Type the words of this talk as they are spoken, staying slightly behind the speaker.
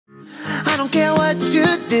I don't care what you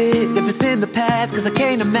did, if it's in the past, cause I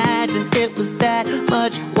can't imagine it was that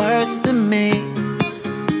much worse than me.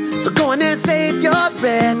 So go on and save your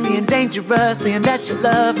breath, being dangerous, saying that you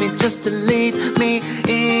love me just to leave me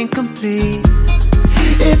incomplete.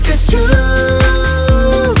 If it's true,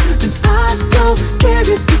 then I don't care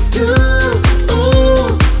if you do.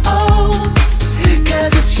 Ooh, oh,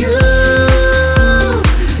 cause it's you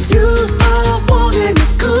I want and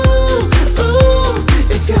it's cool. Ooh,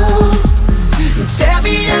 if you tear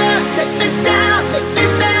me up, take me down, make me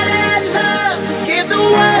mad at love, give the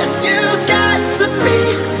worst you got to me.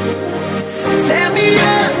 Tear me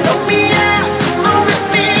up, throw me out, come on, rip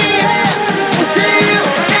me out until you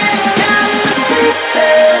get down to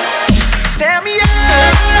pieces. Tear me up.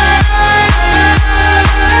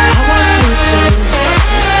 I want you to,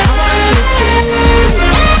 I want you to.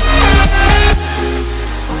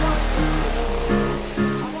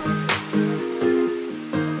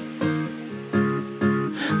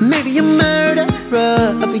 Maybe a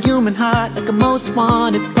murderer of the human heart, like a most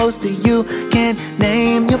wanted poster. You can't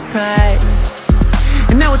name your price.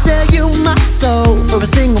 And I will tell you my soul for a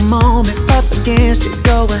single moment up against you.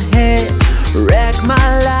 Go ahead, wreck my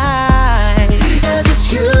life. Cause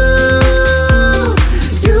it's you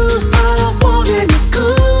I want and it's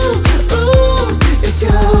cool. Ooh, if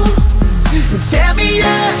you tear me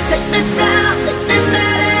up, take me down, make me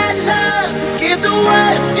mad at love, give the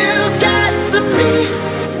worst you got to me.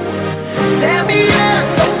 Tear me